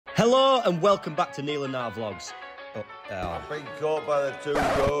Hello and welcome back to Nile and Nile Vlogs. I've been caught by the two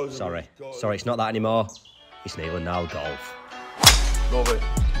goes. Sorry, it's not that anymore. It's Nile and Nile Golf. Love it.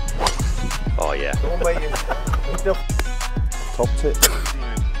 Oh yeah. Don't wait. Topped it.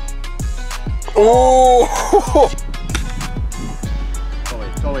 Oh!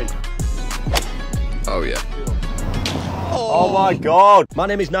 Go in. Oh yeah. Oh my God! My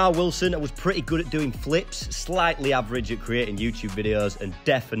name is Nile Wilson. I was pretty good at doing flips, slightly average at creating YouTube videos, and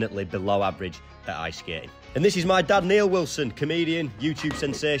definitely below average at ice skating. And this is my dad, Neil Wilson, comedian, YouTube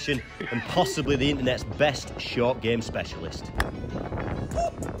sensation, and possibly the internet's best short game specialist. I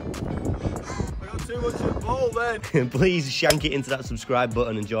got too much of the ball then. Please shank it into that subscribe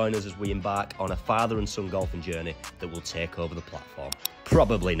button and join us as we embark on a father and son golfing journey that will take over the platform.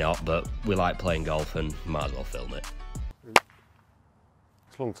 Probably not, but we like playing golf and might as well film it.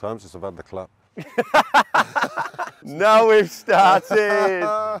 It's a long time since I've had the clap. Now we've started!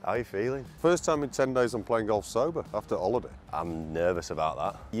 How are you feeling? First time in 10 days I'm playing golf sober after holiday. I'm nervous about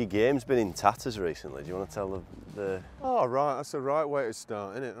that. Your game's been in tatters recently. Do you want to tell the... Oh, right, that's the right way to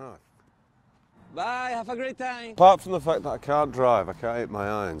start, isn't it? Right. Bye, have a great time. Apart from the fact that I can't drive, I can't hit my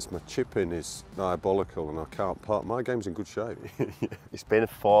irons, my chipping is diabolical and I can't putt. My game's in good shape. It's been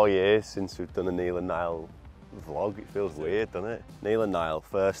 4 years since we've done a Nile and Nile vlog. It feels weird, doesn't it? Nile and Nile,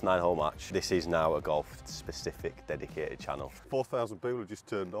 first 9-hole match. This is now a golf-specific, dedicated channel. 4,000 people have just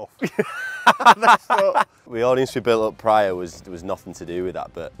turned off. The audience we built up prior there was nothing to do with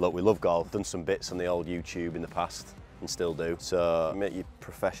that, but look, we love golf. Done some bits on the old YouTube in the past and still do. So make your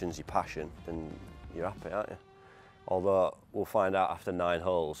professions your passion and you're happy, aren't you? Although we'll find out after 9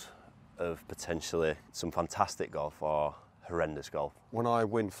 holes of potentially some fantastic golf or horrendous golf. When I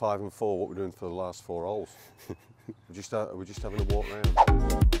win 5 and 4, what we're doing for the last 4 holes? we're just having a walk round.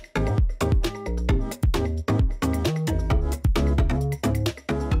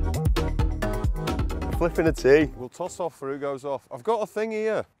 Flipping a tee. We'll toss off for who goes off. I've got a thing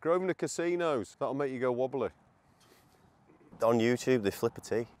here, Grosvenor Casinos. That'll make you go wobbly. On YouTube, they flip a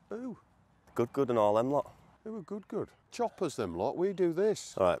tee. Ooh. Good and all them lot. They were good. Choppers them lot, we do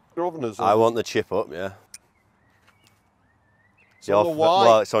this. All right. Grosvenor's I want the chip up, yeah. It's on the white.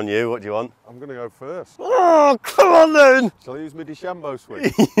 Well, it's on you. What do you want? I'm going to go first. Oh, come on then! Shall I use my DeChambeau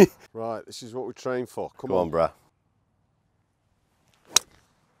swing? Right, this is what we train for. Come on, bruh.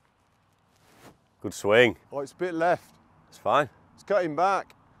 Good swing. Oh, it's a bit left. It's fine. It's cutting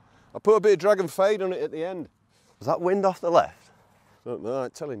back. I put a bit of drag and fade on it at the end. Was that wind off the left? Don't know,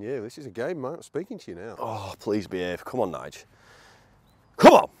 I'm telling you, this is a game, mate. I'm speaking to you now. Oh, please behave. Come on, Nige.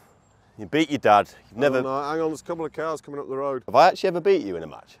 Come on! You beat your dad. You've never... No, hang on, there's a couple of cars coming up the road. Have I actually ever beat you in a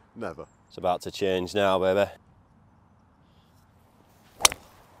match? Never. It's about to change now, baby.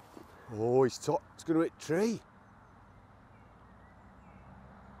 Oh, he's top. It's going to hit tree.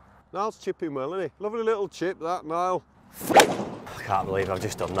 Nile's chipping well, isn't he? Lovely little chip, that, Nile. I can't believe I've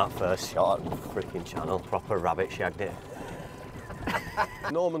just done that first shot at the freaking channel. Proper rabbit shagged it.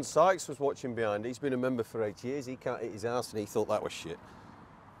 Norman Sykes was watching behind. He's been a member for 8 years. He can't hit his arse and he thought that was shit.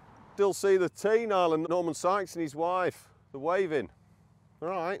 Still see the tee, Nile, and Norman Sykes and his wife. They're waving. All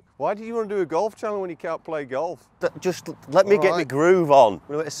right. Why do you want to do a golf channel when you can't play golf? Just let me get my groove on. I'm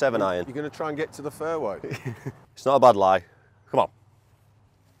going to hit a 7 iron. You're going to try and get to the fairway? It's not a bad lie. Come on.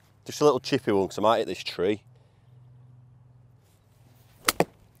 Just a little chippy one, because I might hit this tree.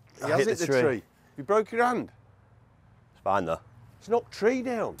 He has hit the tree. You broke your hand? It's fine, though. It's knocked tree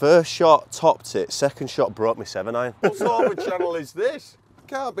down. First shot topped it, second shot broke me 7 iron. What sort of a channel is this?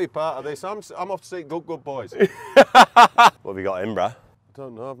 Can't be part of this. I'm off to see Good Boys. What have you got in, bruh? I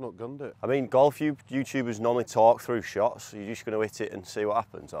don't know, I've not gunned it. I mean, golf YouTubers normally talk through shots. You're just going to hit it and see what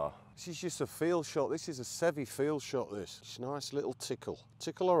happens, or? This is just a field shot. This is a Sevy field shot, this. It's a nice little tickle.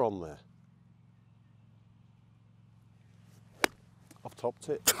 Tickler on there. I've topped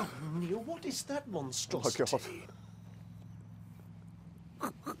it. Oh, Neil, what is that monstrosity? Oh,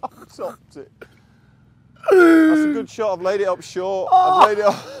 God. I've topped it. That's a good shot. I've laid it up short. I've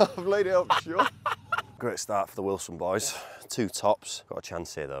laid it up short. Great start for the Wilson boys. 2 tops. Got a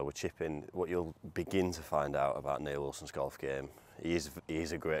chance here though. We're chipping. What you'll begin to find out about Neil Wilson's golf game. He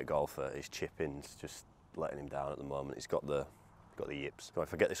is a great golfer. His chipping's just letting him down at the moment. He's got the yips. So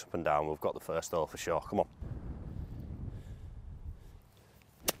if I get this up and down, we've got the first hole for sure. Come on.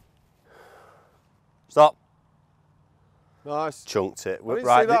 Stop. Nice. Chunked it. I didn't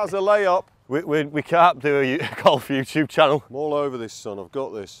see that as a layup. We can't do a golf YouTube channel. I'm all over this, son. I've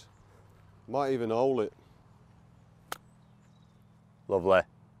got this. Might even hole it. Lovely.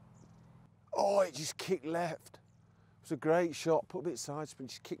 Oh, it just kicked left. It was a great shot. Put a bit side spin,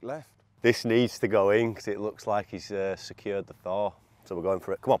 just kicked left. This needs to go in because it looks like he's secured the Thor. So we're going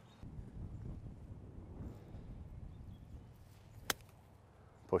for it. Come on.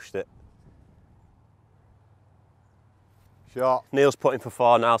 Pushed it. Shot. Neil's putting for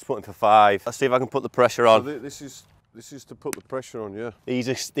 4, Niall's putting for 5. Let's see if I can put the pressure on. So this is to put the pressure on, yeah. These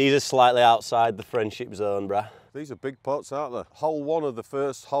are slightly outside the friendship zone, bruh. These are big pots, aren't they? Hole 1 of the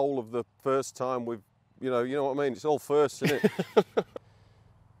first hole of the first time we've, you know what I mean? It's all first, isn't it? Just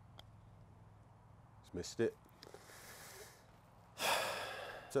missed it.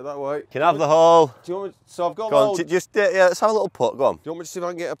 Take that way. Can have the hole. Do you want me, so I've got Go on, yeah, let's have a little putt, go on. Do you want me to see if I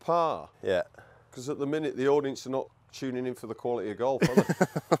can get a par? Yeah. Because at the minute the audience are not tuning in for the quality of golf, are they?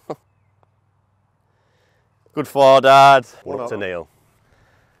 Good for Dad. One Up to up. Neil.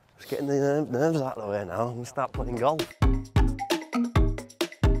 Just getting the nerves out of the way now. I'm going to start playing golf.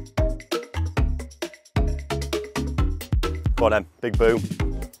 Go on then, big boom.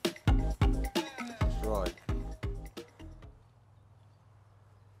 Right.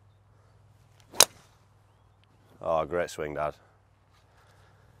 Oh, great swing, Dad.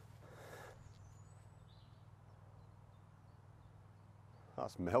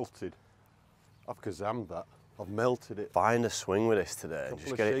 That's melted. I've kazammed that. I've melted it. Find a swing with this today. Couple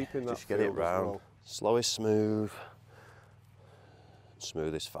Just of get sheep in it, that just get it field as round. well. Slow is smooth.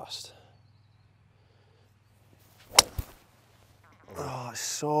 Smooth is fast. Oh, it's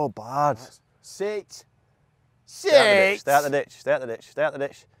so bad. Sit. Stay out the ditch, stay out the ditch, stay out the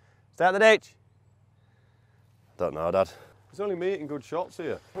ditch, stay out the ditch. Don't know, Dad. There's only me hitting good shots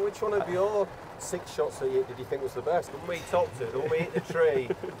here. Which one of your 6 shots that did you think was the best? The one where you topped it, the one where you hit the tree,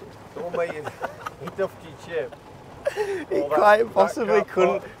 the one where you duffed your chip. It quite possibly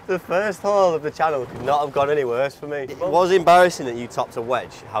couldn't. The first hole of the channel could not have gone any worse for me. It was embarrassing that you topped a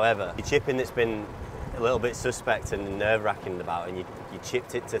wedge. However, your chipping that's been a little bit suspect and nerve-wracking about, and you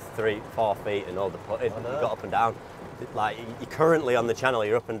chipped it to 3-4 feet and all the putting. You got up and down. Like, you're currently on the channel,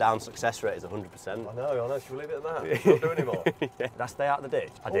 your up and down success rate is 100%. I know, should we leave it at that? Don't do anymore. Yeah. Did I stay out the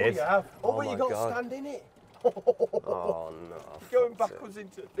ditch? I did. You have. Oh, but my you got God. to stand in it. Oh no. Going backwards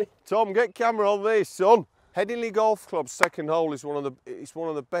into it. Tom, get camera on this, son. Headingley Golf Club's second hole is one of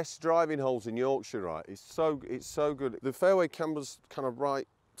the best driving holes in Yorkshire, right? It's so good. The fairway cambers kind of right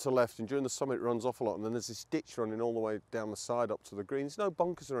to left, and during the summit it runs off a lot, and then there's this ditch running all the way down the side up to the green. There's no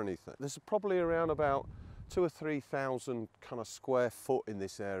bunkers or anything. There's probably around about 2,000 or 3,000 kind of square foot in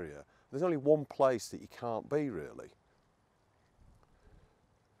this area. There's only one place that you can't be, really.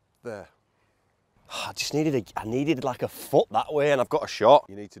 There. I just needed like a foot that way, and I've got a shot.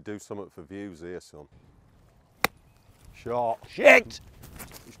 You need to do something for views here, son. Shot. Shit!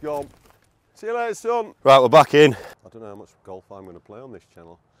 It's gone. See you later, son. Right, we're back in. I don't know how much golf I'm going to play on this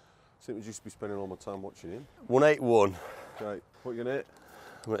channel. I think we'll just be spending all my time watching him. 181. Okay, what are you going to hit?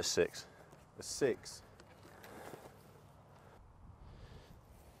 I'm at 6. A 6.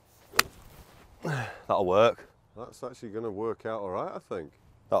 That'll work. That's actually going to work out all right, I think.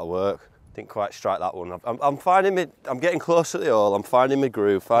 That'll work. Didn't quite strike that one. I'm finding me. I'm getting close at the hole. I'm finding my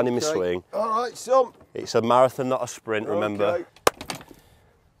groove, finding my swing. All right, son. It's a marathon, not a sprint. Remember. Okay.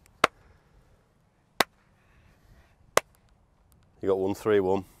 You got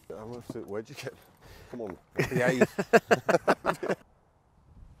 1-3-1. Where'd you get? Come on, behave.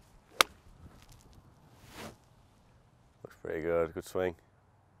 Looks pretty good. Good swing.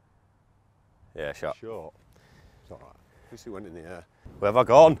 Yeah, shot. Shot. It's all right. At least it went in the air. Where have I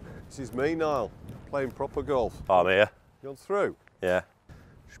gone? This is me, Nile, playing proper golf. Oh, I'm here. You on through? Yeah.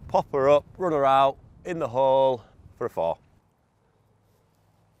 Just pop her up, run her out, in the hole for a 4.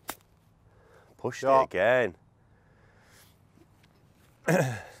 Pushed it again.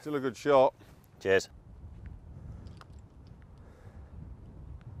 Still a good shot. Cheers.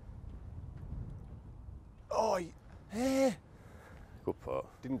 Oh, yeah. Good putt.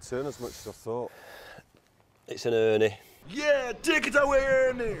 Didn't turn as much as I thought. It's an Ernie. Yeah, take it away,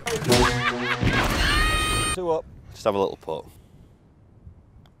 Ernie. 2 up. Just have a little putt.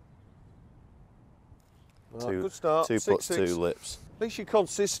 Right, good start. 2 putts, 6-6. 2 lips. At least you're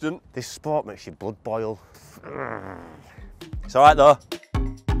consistent. This sport makes your blood boil. It's all right though.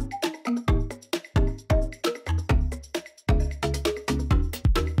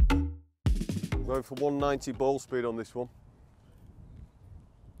 I'm going for 190 ball speed on this one.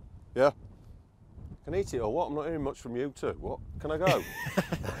 Yeah? Can I eat it or what? I'm not hearing much from you two. What? Can I go?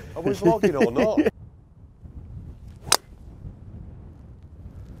 Are we vlogging or not?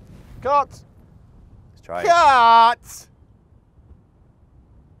 Cut! Let's try it. Cut!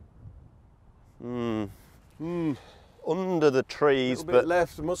 Under the A trees, little bit but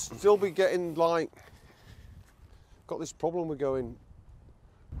left. I must still be getting like... Got this problem with going...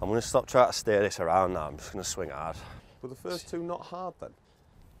 I'm going to stop trying to steer this around now. I'm just going to swing hard. Were the first two not hard then?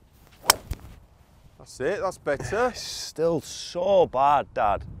 That's it, that's better. It's still so bad,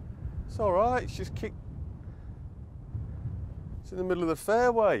 Dad. It's all right, it's just kick. It's in the middle of the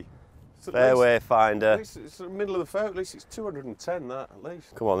fairway. Fairway finder. At least it's in the middle of the fairway, at least it's 210 that, at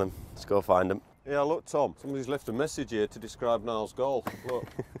least. Come on then, let's go find them. Yeah, look, Tom, somebody's left a message here to describe Nile's golf. Look.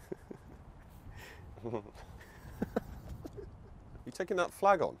 You taking that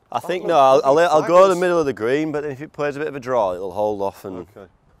flag on? I think, look, no, I'll go to the flaggers. middle of the green, but then if it plays a bit of a draw, it'll hold off and... Okay.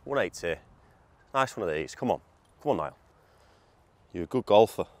 180. Nice one of these. Come on. Come on, Nile. You're a good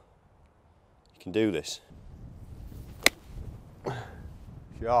golfer. You can do this.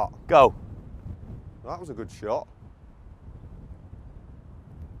 Shot. Go. That was a good shot.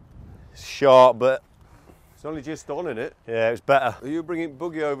 It's short, but It's only just on, innit? yeah, it was better. Are you bringing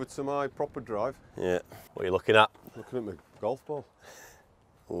Buggy over to my proper drive? Yeah. What are you looking at? Looking at my golf ball.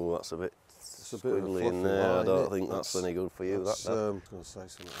 Oh, that's a bit It's a bit of a squiggly in fluffy there. I line, don't innit? think that's any good for you. That's, That. I was going to say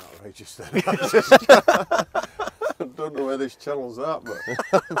something outrageous then. I don't know where this channel's at, but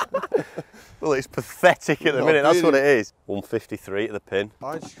Well, it's pathetic at the Not minute. That's what really. it is. 153 to the pin.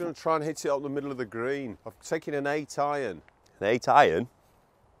 I'm just going to try and hit it up the middle of the green. I've taken an 8 iron. An 8 iron.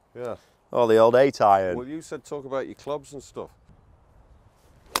 Yeah. Oh, the old 8 iron. Well, you said talk about your clubs and stuff.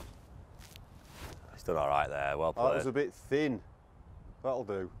 He's done all right there. Well That was played. a bit thin. That'll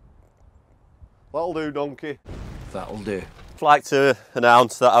do. That'll do, donkey. That'll do. I'd like to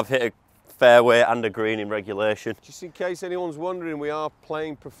announce that I've hit a fairway and a green in regulation. Just in case anyone's wondering, we are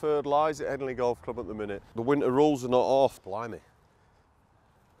playing preferred lies at Headingley Golf Club at the minute. The winter rules are not off. Blimey.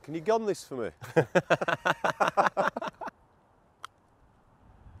 Can you gun this for me?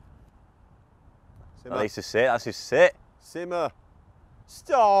 That needs to sit. That's his sit. Simmer.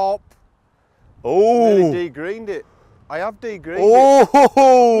 Stop. Oh. Nearly de-greened it. I have de-greened it.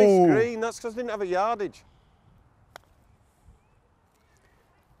 Oh. Missed green. That's because I didn't have a yardage.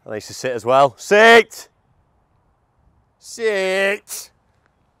 That needs to sit as well. Sit. Sit.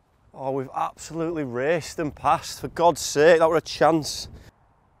 Oh, we've absolutely raced and passed. For God's sake, that were a chance.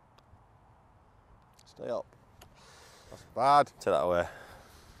 Stay up. That's bad. Take that away.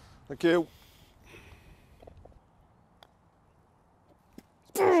 Thank you.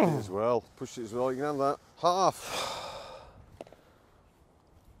 Pushed it as well. Pushed it as well. You can have that. Half.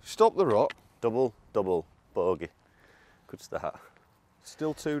 Stop the rock. Double, double, bogey. Good start.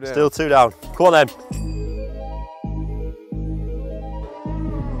 Still 2 down. Still 2 down. Come on then.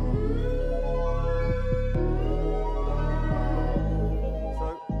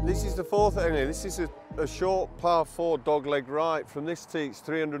 So this is the 4th anyway. This is a short par 4 dogleg right. From this tee, it's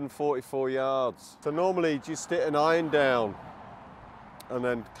 344 yards. So normally you just hit an iron down and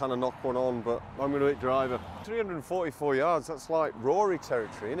then kind of knock one on, but I'm going to hit driver. 344 yards, that's like Rory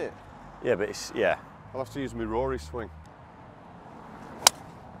territory, isn't it? Yeah, but it's, yeah. I'll have to use my Rory swing.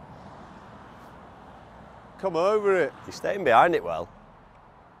 Come over it. You're staying behind it well.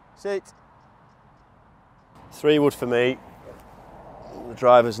 Sit. 3 wood for me. The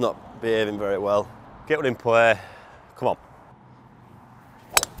driver's not behaving very well. Get one in play. Come on.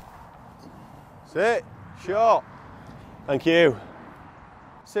 Sit. Shot. Thank you.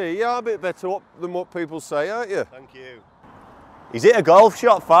 See, you are a bit better than what people say, aren't you? Thank you. He's hit a golf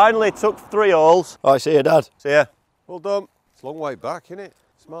shot finally. Took 3 holes. All right, see you, Dad. See ya. Well done. It's a long way back, isn't it?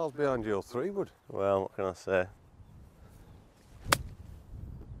 It's miles behind your 3 wood. Well, what can I say?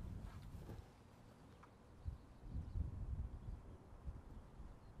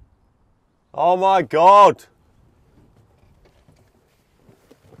 Oh my God!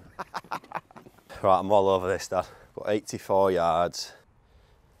 Right, I'm all over this, Dad. Got 84 yards.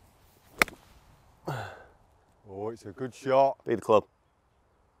 Oh, it's a good shot. Be the club.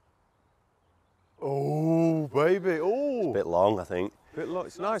 Oh, baby. Oh. Bit long, I think.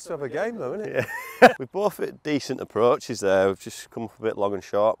 It's nice to have a game though, isn't it? Yeah. We've both hit decent approaches there. We've just come up a bit long and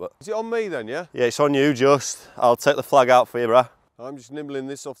short, but Is it on me then, yeah? yeah, it's on you, just. I'll take the flag out for you, brah. I'm just nibbling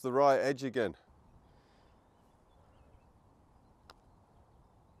this off the right edge again.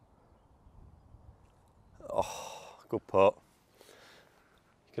 Good putt.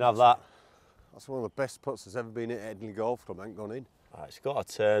 You can have that. That's one of the best putts that's ever been hit at Headingley Golf Club. Ain't gone in. Right, it's got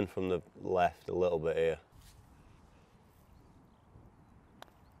to turn from the left a little bit here.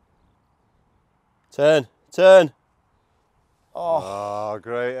 Turn, turn. Oh,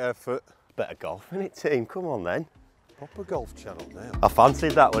 great effort. Better golf, innit, team? Come on then. Proper golf channel now. I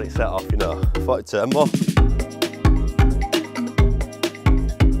fancied that when it set off, you know. I thought it'd turn more. 2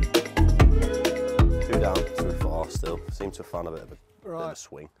 down, 2-4 still. Seem to have found a bit of a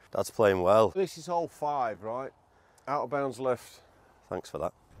swing. Dad's playing well. This is hole 5, right? Out of bounds left. Thanks for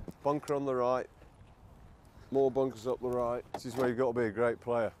that. Bunker on the right. More bunkers up the right. This is where you've got to be a great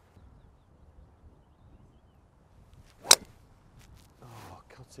player. Oh,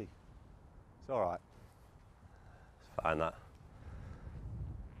 cutty. It's all right. It's fine, that.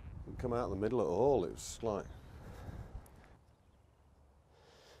 Didn't come out in the middle at all. It was like...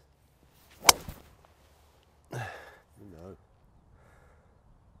 No.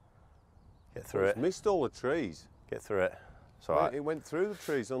 Get through it. Missed all the trees. Get through it. It's all right. It went through the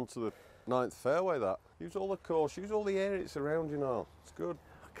trees onto the 9th fairway, that. Use all the course, use all the area it's around you now. It's good.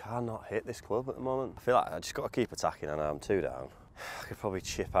 I cannot hit this club at the moment. I feel like I just got to keep attacking and I'm 2 down. I could probably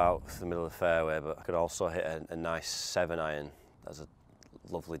chip out to the middle of the fairway, but I could also hit a nice 7-iron. That's a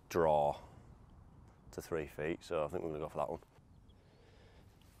lovely draw to 3 feet, so I think we're going to go for that one.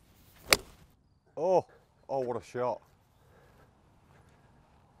 Oh, what a shot.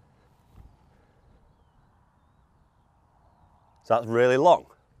 So that's really long.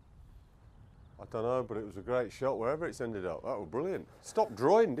 I don't know, but it was a great shot wherever it's ended up. That was brilliant. Stopped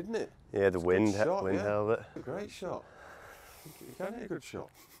drawing, didn't it? Yeah, the wind shot, held it. Great shot. You can hit a good shot.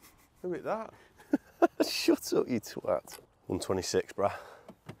 Who hit that? Shut up, you twat. 126, bruh.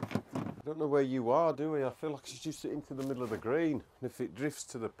 I don't know where you are, do we? I feel like it's just into the middle of the green. And if it drifts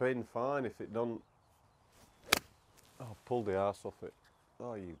to the pin, fine. If it don't... Oh, pulled the arse off it.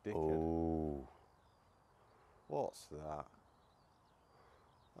 Oh, you dickhead. Oh. What's that?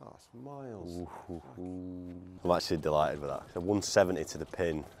 Oh, it's miles. I'm actually delighted with that. So 170 to the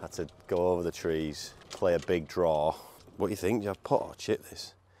pin. Had to go over the trees, play a big draw. What do you think? Do you have putt or chip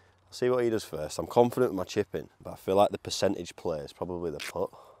this? I'll see what he does first. I'm confident with my chipping, but I feel like the percentage play is probably the putt.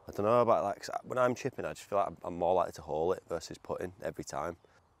 I don't know about like, when I'm chipping, I just feel like I'm more likely to hole it versus putting every time.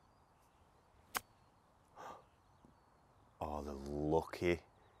 Oh, the lucky,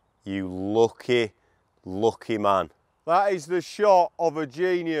 you lucky man. That is the shot of a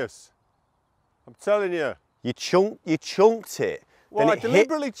genius. I'm telling you. You chunked it. Well, I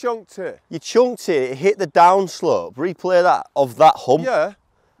deliberately chunked it. You chunked it, it hit the downslope. Replay that of that hump. Yeah.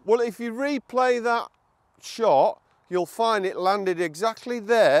 Well, if you replay that shot, you'll find it landed exactly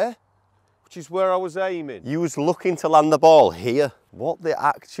there, which is where I was aiming. You was looking to land the ball here. What the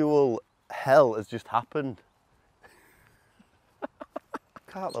actual hell has just happened? I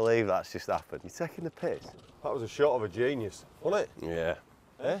can't believe that's just happened. You're taking the piss. That was a shot of a genius, wasn't it? Yeah.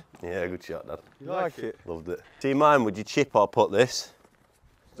 Eh? Yeah, good shot, Dad. You like it? Loved it. Do you mind, would you chip or put this?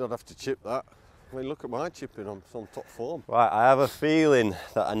 I'd have to chip that. I mean, look at my chipping, I'm on top form. Right, I have a feeling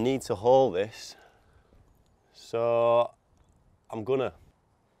that I need to hold this. So, I'm gonna.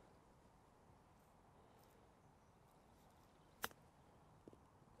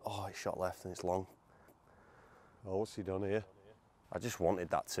 Oh, it's shot left and it's long. Oh, what's he done here? I just wanted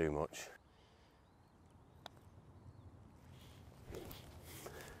that too much.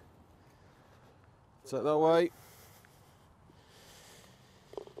 Take that way.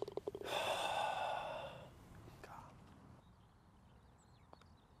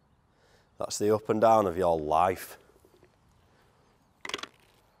 That's the up and down of your life.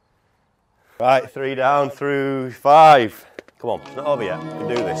 Right, 3 down through 5. Come on, it's not over yet. We can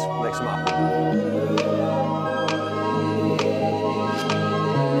do this. Make some happen.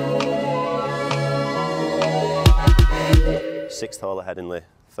 6th hole at Headingley,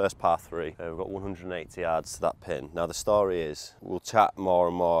 first par 3. We've got 180 yards to that pin. Now the story is, we'll chat more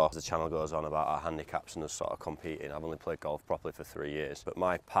and more as the channel goes on about our handicaps and us sort of competing. I've only played golf properly for 3 years, but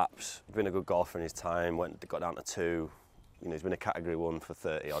my pap's been a good golfer in his time, got down to 2. You know, he's been a category 1 for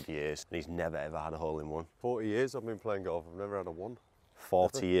 30 odd years and he's never ever had a hole in 1. 40 years I've been playing golf, I've never had a 1.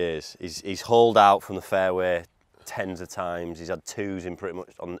 40 years. He's holed out from the fairway tens of times. He's had 2s in pretty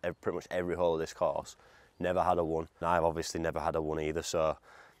much every hole of this course. Never had a 1. And I've obviously never had a 1 either, so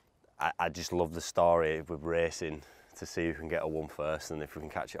I just love the story with racing to see who can get a 1 first and if we can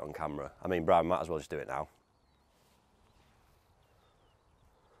catch it on camera. I mean, Brian, might as well just do it now.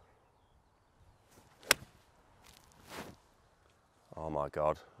 Oh my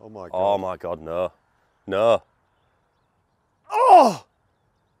God. Oh my God. Oh my God, no. No. Oh!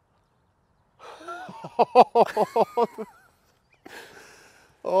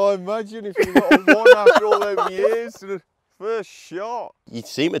 Oh, imagine if you got a 1 after all them years to the first shot. You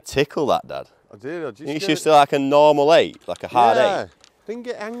seem to tickle that, Dad. I did, I just... It's just like a normal 8, like a hard 8. Didn't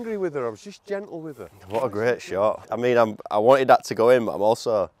get angry with her, I was just gentle with her. What a great shot. I mean, I wanted that to go in, but I'm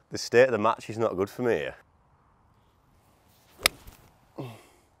also... The state of the match is not good for me here.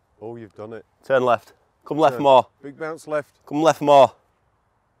 Oh, you've done it. Turn left. Come left more. Big bounce left. Come left more.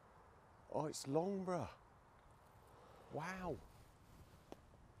 Oh, it's long, bruh. Wow.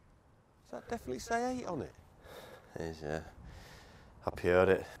 Does that definitely say 8 on it? It is, yeah. Happy heard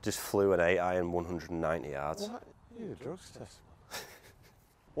it. Just flew an 8-iron 190 yards. What? You're a drugs test.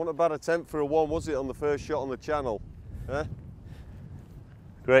 Wasn't a bad attempt for a 1, was it, on the first shot on the channel? Eh?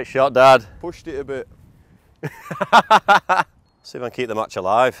 Great shot, Dad. Pushed it a bit. See if I can keep the match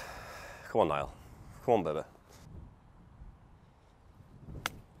alive. Come on, Nile. Come on, baby.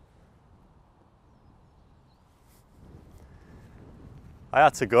 I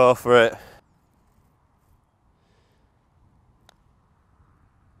had to go for it.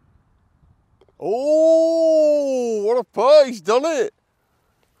 Oh, what a putt, he's done it.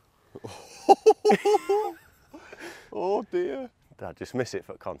 Oh dear. Dad, just miss it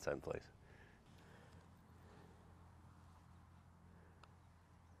for content, please.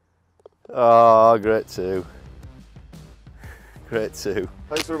 Oh, great 2. Great 2.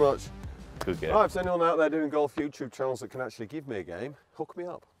 Thanks very much. Good game. Right, if there's anyone out there doing golf YouTube channels that can actually give me a game, hook me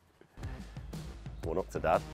up. One up to Dad.